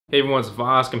Hey everyone, it's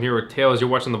Vosk. I'm here with Tails. You're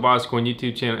watching the VoskCoin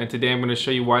YouTube channel, and today I'm going to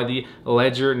show you why the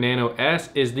Ledger Nano S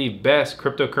is the best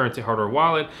cryptocurrency hardware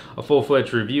wallet, a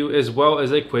full-fledged review, as well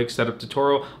as a quick setup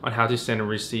tutorial on how to send and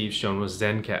receive shown with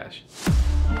Zencash.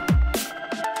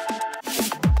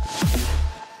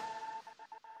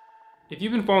 If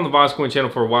you've been following the VoskCoin channel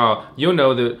for a while, you'll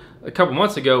know that a couple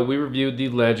months ago we reviewed the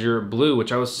Ledger Blue,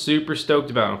 which I was super stoked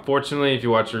about. Unfortunately, if you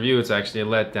watch the review, it's actually a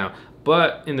letdown.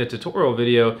 But in the tutorial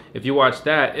video, if you watch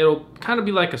that, it'll kind of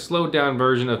be like a slowed down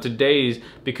version of today's,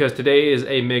 because today is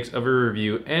a mix of a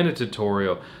review and a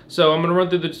tutorial. So I'm gonna run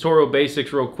through the tutorial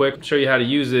basics real quick, show you how to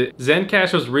use it.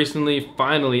 Zencash was recently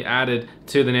finally added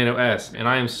to the Nano S, and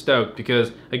I am stoked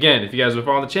because, again, if you guys have been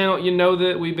following the channel, you know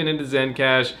that we've been into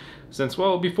Zencash since,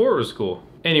 well, before it was cool.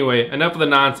 Anyway, enough of the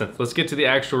nonsense. Let's get to the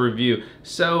actual review.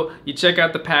 So you check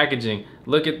out the packaging.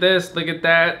 Look at this, look at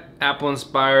that. Apple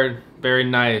inspired, very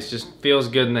nice. Just feels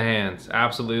good in the hands.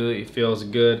 Absolutely feels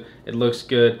good. It looks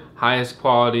good. Highest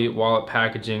quality wallet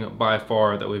packaging by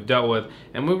far that we've dealt with.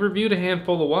 And we've reviewed a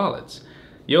handful of wallets.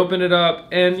 You open it up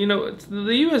and you know,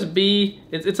 the USB,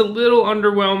 it's a little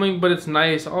underwhelming, but it's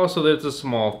nice. Also that it's a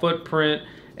small footprint.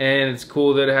 And it's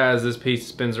cool that it has this piece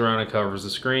that spins around and covers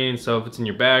the screen, so if it's in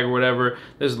your bag or whatever,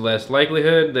 there's less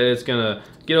likelihood that it's gonna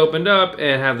get opened up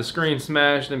and have the screen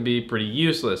smashed and be pretty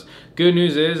useless. Good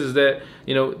news is that,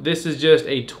 you know, this is just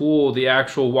a tool. The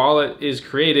actual wallet is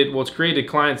created, well, it's created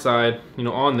client side, you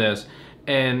know, on this,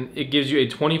 and it gives you a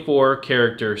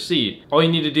 24-character seed. All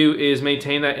you need to do is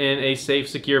maintain that in a safe,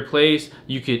 secure place.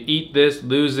 You could eat this,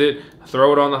 lose it,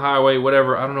 throw it on the highway,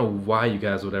 whatever. I don't know why you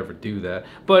guys would ever do that.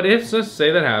 But if, let's say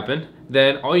that happened,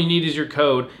 then all you need is your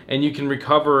code and you can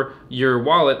recover your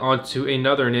wallet onto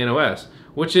another Nano S,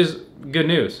 which is good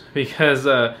news because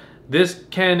this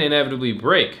can inevitably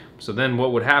break. So then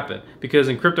what would happen? Because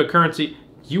in cryptocurrency,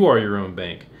 you are your own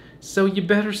bank. So you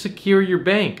better secure your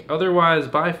bank. Otherwise,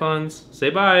 bye funds,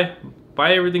 say bye.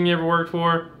 Bye everything you ever worked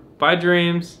for. Bye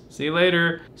dreams, see you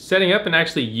later. Setting up and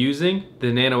actually using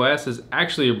the Nano S is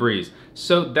actually a breeze.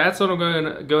 So that's what I'm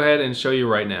gonna go ahead and show you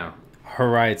right now. All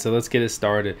right, so let's get it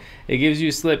started. It gives you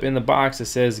a slip in the box that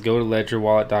says go to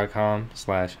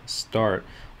ledgerwallet.com/start.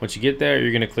 Once you get there,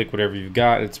 you're gonna click whatever you've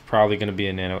got. It's probably gonna be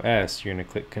a Nano S. You're gonna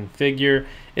click configure.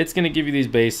 It's gonna give you these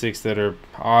basics that are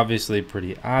obviously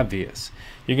pretty obvious.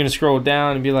 You're gonna scroll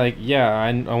down and be like, yeah,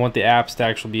 I want the apps to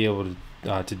actually be able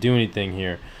to do anything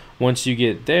here. Once you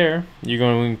get there, you're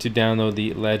going to download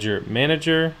the Ledger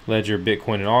Manager, Ledger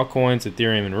Bitcoin and altcoins,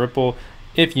 Ethereum and Ripple,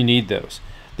 if you need those.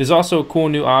 There's also a cool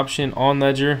new option on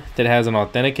Ledger that has an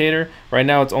authenticator. Right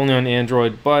now it's only on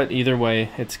Android, but either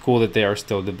way, it's cool that they are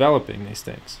still developing these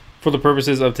things. For the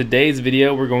purposes of today's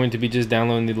video, we're going to be just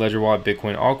downloading the Ledger Wallet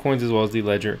Bitcoin altcoins as well as the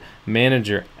Ledger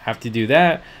Manager. After you do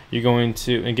that, you're going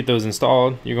to, and get those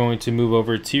installed, you're going to move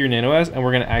over to your Nano S and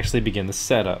we're going to actually begin the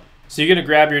setup. So you're going to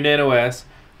grab your Nano S,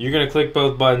 you're going to click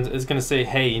both buttons. It's going to say,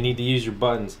 hey, you need to use your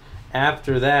buttons.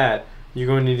 After that, you're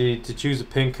going to need to choose a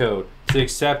PIN code. To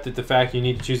accept that the fact you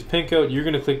need to choose a PIN code, you're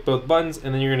going to click both buttons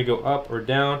and then you're going to go up or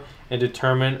down and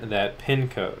determine that PIN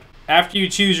code. After you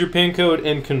choose your PIN code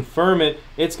and confirm it,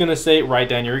 it's going to say write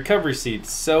down your recovery seed.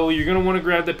 So you're going to want to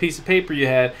grab that piece of paper you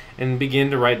had and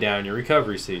begin to write down your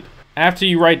recovery seed. After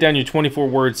you write down your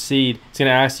 24-word seed, it's going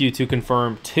to ask you to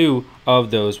confirm 2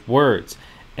 of those words.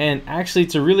 And actually,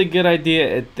 it's a really good idea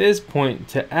at this point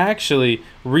to actually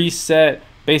reset,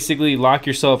 basically lock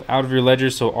yourself out of your ledger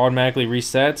so it automatically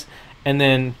resets, and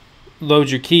then load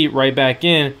your key right back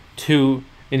in to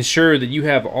ensure that you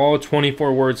have all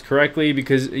 24 words correctly,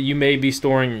 because you may be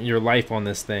storing your life on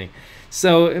this thing.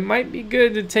 So it might be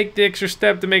good to take the extra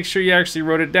step to make sure you actually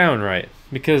wrote it down right,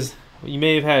 because you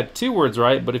may have had 2 words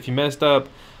right, but if you messed up,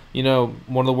 you know,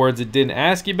 one of the words it didn't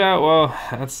ask you about, well,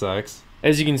 that sucks.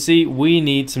 As you can see, we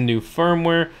need some new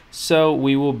firmware, so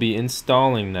we will be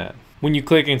installing that. When you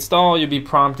click install, you'll be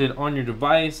prompted on your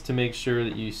device to make sure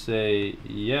that you say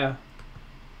yeah.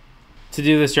 To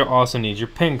do this, you'll also need your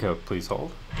PIN code. Please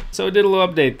hold. So it did a little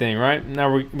update thing, right?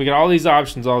 Now we got all these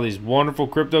options, all these wonderful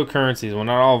cryptocurrencies. Well,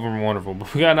 not all of them are wonderful,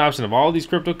 but we got an option of all these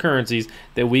cryptocurrencies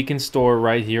that we can store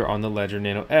right here on the Ledger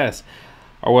Nano S.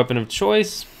 Our weapon of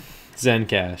choice,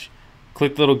 Zencash.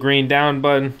 Click the little green down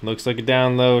button, looks like a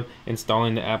download,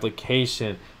 installing the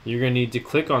application. You're going to need to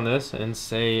click on this and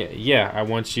say, yeah, I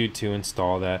want you to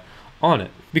install that on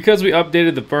it. Because we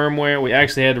updated the firmware, we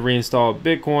actually had to reinstall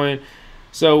Bitcoin.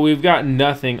 So we've got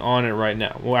nothing on it right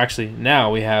now. Well, actually, now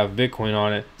we have Bitcoin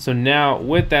on it. So now,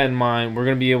 with that in mind, we're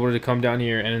going to be able to come down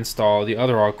here and install the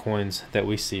other altcoins that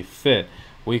we see fit.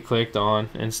 We clicked on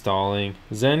installing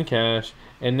Zencash,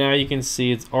 and now you can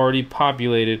see it's already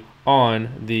populated on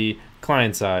the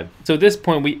client side. So at this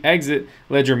point, we exit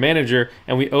Ledger Manager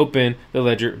and we open the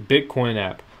Ledger Bitcoin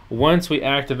app. Once we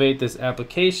activate this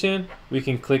application, we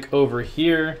can click over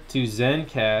here to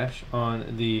Zencash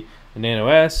on the Nano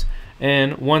S,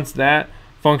 and once that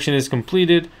function is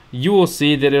completed, you will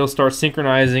see that it'll start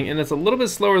synchronizing, and it's a little bit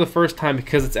slower the first time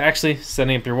because it's actually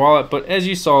setting up your wallet, but as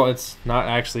you saw, it's not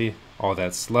actually all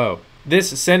that slow.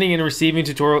 This sending and receiving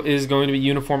tutorial is going to be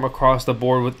uniform across the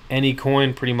board with any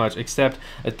coin pretty much, except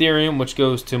Ethereum, which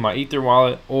goes to my Ether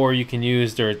wallet, or you can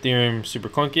use their Ethereum Super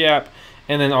Clunky app,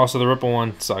 and then also the Ripple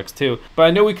one sucks too. But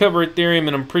I know we covered Ethereum,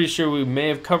 and I'm pretty sure we may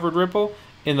have covered Ripple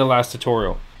in the last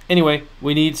tutorial. Anyway,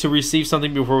 we need to receive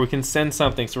something before we can send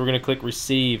something, so we're going to click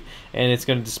receive, and it's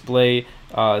going to display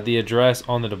the address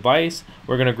on the device.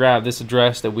 We're going to grab this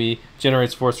address that we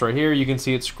generates for us right here. You can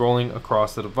see it scrolling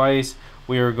across the device.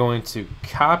 We are going to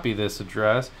copy this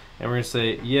address, and we're going to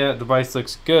say, yeah, device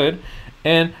looks good.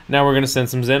 And now we're going to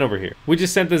send some Zen over here. We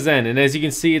just sent the Zen, and as you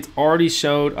can see, it's already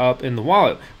showed up in the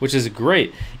wallet, which is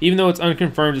great. Even though it's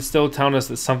unconfirmed, it's still telling us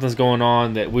that something's going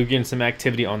on, that we're getting some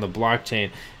activity on the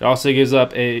blockchain. It also gives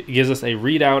us a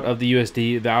readout of the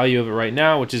USD value of it right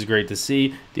now, which is great to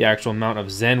see, the actual amount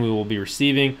of Zen we will be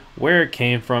receiving, where it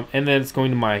came from, and then it's going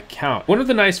to my account. One of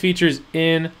the nice features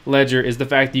in Ledger is the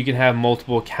fact that you can have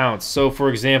multiple accounts. So for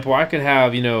example, I could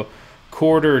have,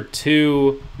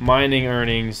 Q2 mining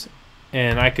earnings,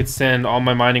 and I could send all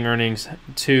my mining earnings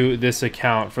to this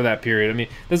account for that period. I mean,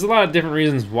 there's a lot of different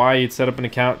reasons why you'd set up an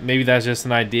account. Maybe that's just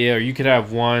an idea, or you could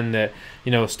have one that,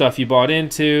 stuff you bought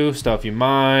into, stuff you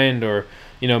mined, or,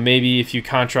 maybe if you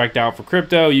contract out for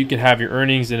crypto, you could have your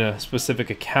earnings in a specific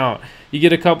account. You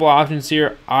get a couple options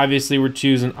here. Obviously, we're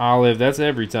choosing Olive. That's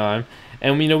every time.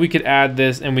 And we could add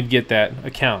this and we'd get that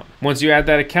account. Once you add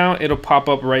that account, it'll pop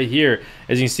up right here.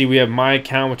 As you can see, we have my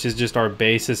account, which is just our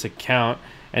basis account.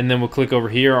 And then we'll click over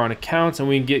here on accounts, and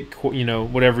we can get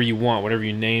whatever you want, whatever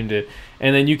you named it,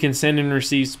 and then you can send and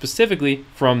receive specifically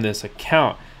from this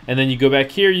account. And then you go back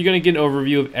here, you're going to get an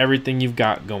overview of everything you've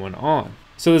got going on.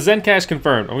 So the Zencash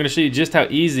confirmed. I'm going to show you just how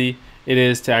easy it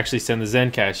is to actually send the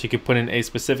Zencash. You can put in a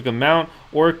specific amount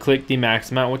or click the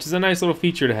max amount, which is a nice little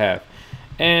feature to have.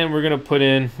 And we're going to put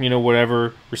in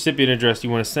whatever recipient address you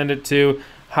want to send it to.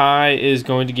 Hi is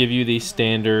going to give you the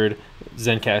standard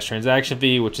Zencash transaction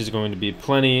fee, which is going to be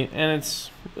plenty, and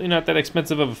it's really not that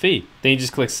expensive of a fee. Then you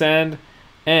just click send,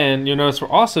 and you'll notice we're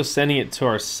also sending it to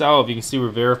ourselves. You can see we're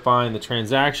verifying the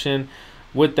transaction.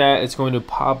 With that, it's going to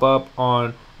pop up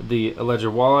on the Ledger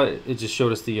wallet. It just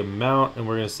showed us the amount, and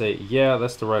we're going to say, yeah,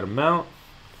 that's the right amount,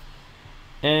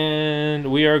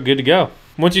 and we are good to go.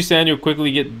 Once you send, you'll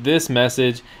quickly get this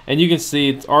message, and you can see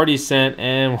it's already sent,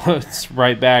 and it's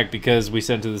right back because we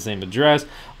sent to the same address,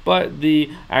 but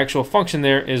the actual function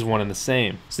there is one and the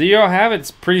same. So you all have it. It's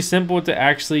pretty simple to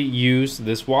actually use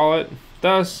this wallet.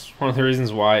 Thus, one of the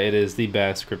reasons why it is the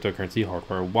best cryptocurrency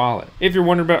hardware wallet. If you're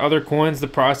wondering about other coins, the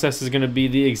process is going to be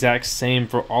the exact same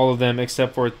for all of them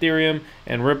except for Ethereum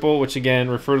and Ripple, which again,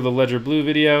 refer to the Ledger Blue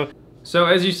video. So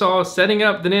as you saw, setting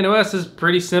up the Nano S is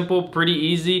pretty simple, pretty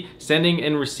easy. Sending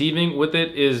and receiving with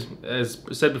it is, as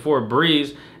said before, a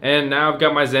breeze. And now I've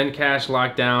got my Zencash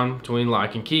locked down between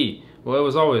lock and key. Well, it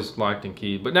was always locked and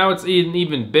keyed, but now it's an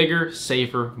even bigger,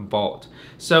 safer vault.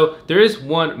 So there is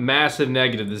one massive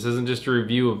negative. This isn't just a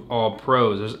review of all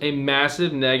pros. There's a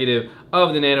massive negative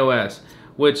of the Nano S,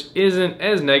 which isn't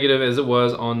as negative as it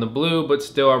was on the Blue, but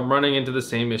still I'm running into the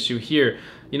same issue here.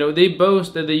 They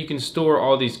boast that you can store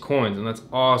all these coins, and that's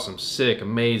awesome, sick,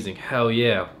 amazing, hell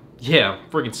yeah. Yeah,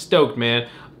 freaking stoked, man.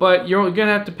 But you're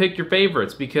gonna have to pick your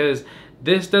favorites because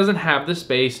this doesn't have the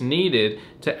space needed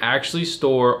to actually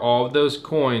store all of those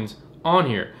coins on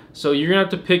here. So you're gonna have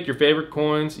to pick your favorite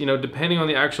coins. Depending on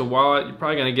the actual wallet, you're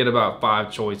probably gonna get about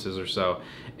 5 choices or so.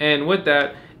 And with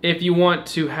that, if you want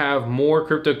to have more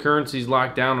cryptocurrencies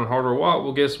locked down on hardware wallet,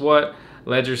 well, guess what?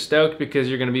 Ledger's stoked because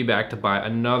you're going to be back to buy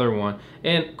another one.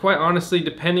 And quite honestly,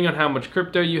 depending on how much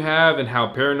crypto you have and how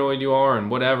paranoid you are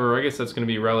and whatever, I guess that's going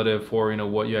to be relative for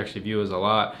what you actually view as a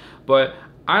lot. But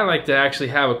I like to actually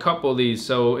have a couple of these,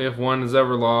 so if one is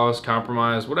ever lost,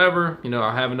 compromised, whatever,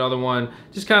 I'll have another one,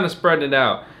 just kind of spreading it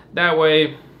out. That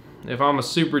way, if I'm a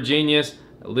super genius,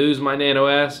 I lose my Nano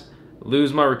S,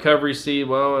 lose my recovery seed,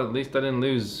 well, at least I didn't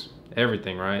lose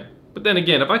everything, right? But then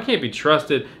again, if I can't be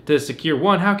trusted to secure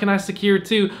one, how can I secure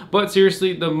 2? But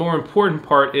seriously, the more important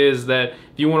part is that if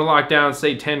you want to lock down,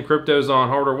 say, 10 cryptos on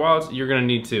hardware wallets, you're going to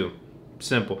need 2.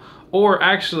 Simple. Or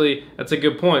actually, that's a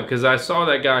good point, because I saw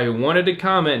that guy who wanted to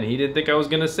comment and he didn't think I was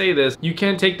gonna say this. You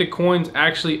can take the coins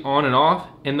actually on and off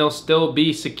and they'll still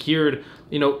be secured,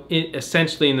 you know,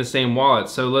 essentially in the same wallet.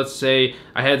 So let's say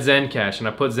I had Zencash and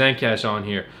I put Zencash on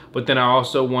here, but then I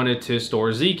also wanted to store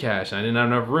Zcash. I didn't have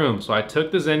enough room. So I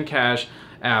took the Zencash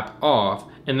app off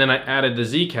and then I added the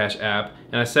Zcash app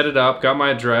and I set it up, got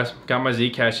my address, got my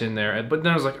Zcash in there. But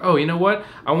then I was like, oh, you know what?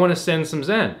 I want to send some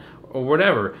Zen or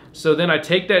whatever. So then I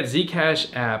take that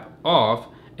Zcash app off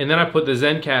and then I put the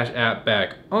Zencash app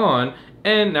back on,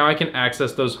 and now I can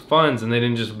access those funds and they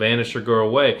didn't just vanish or go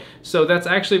away. So that's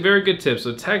actually a very good tip.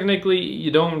 So technically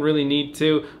you don't really need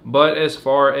to, but as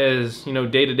far as, you know,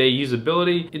 day-to-day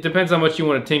usability, it depends how much you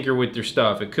want to tinker with your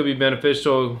stuff. It could be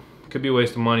beneficial, could be a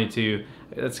waste of money too.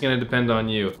 That's going to depend on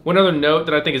you. One other note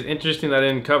that I think is interesting that I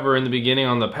didn't cover in the beginning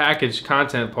on the package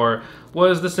content part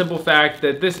was the simple fact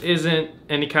that this isn't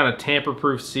any kind of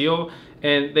tamper-proof seal,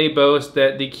 and they boast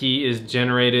that the key is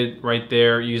generated right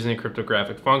there using a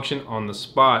cryptographic function on the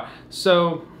spot.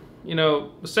 So, you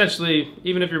know, essentially,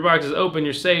 even if your box is open,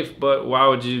 you're safe, but why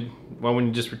wouldn't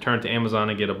you just return to Amazon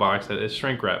and get a box that is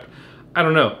shrink wrapped? I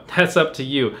don't know, that's up to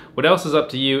you. What else is up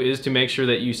to you is to make sure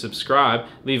that you subscribe,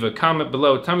 leave a comment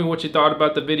below, tell me what you thought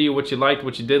about the video, what you liked,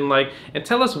 what you didn't like, and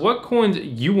tell us what coins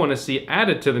you want to see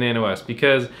added to the Nano S,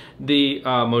 because the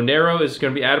Monero is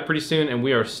going to be added pretty soon, and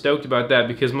we are stoked about that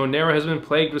because Monero has been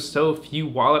plagued with so few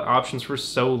wallet options for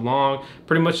so long.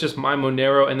 Pretty much just my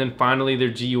Monero, and then finally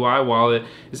their GUI wallet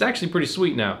is actually pretty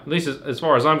sweet now, at least as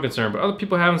far as I'm concerned, but other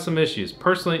people are having some issues.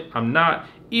 Personally, I'm not.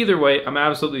 Either way, I'm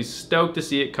absolutely stoked to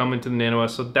see it come into the Nano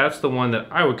S, so that's the one that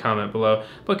I would comment below.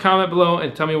 But comment below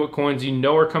and tell me what coins you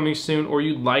know are coming soon or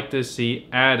you'd like to see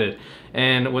added.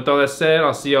 And with all that said,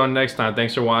 I'll see you all next time.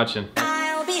 Thanks for watching.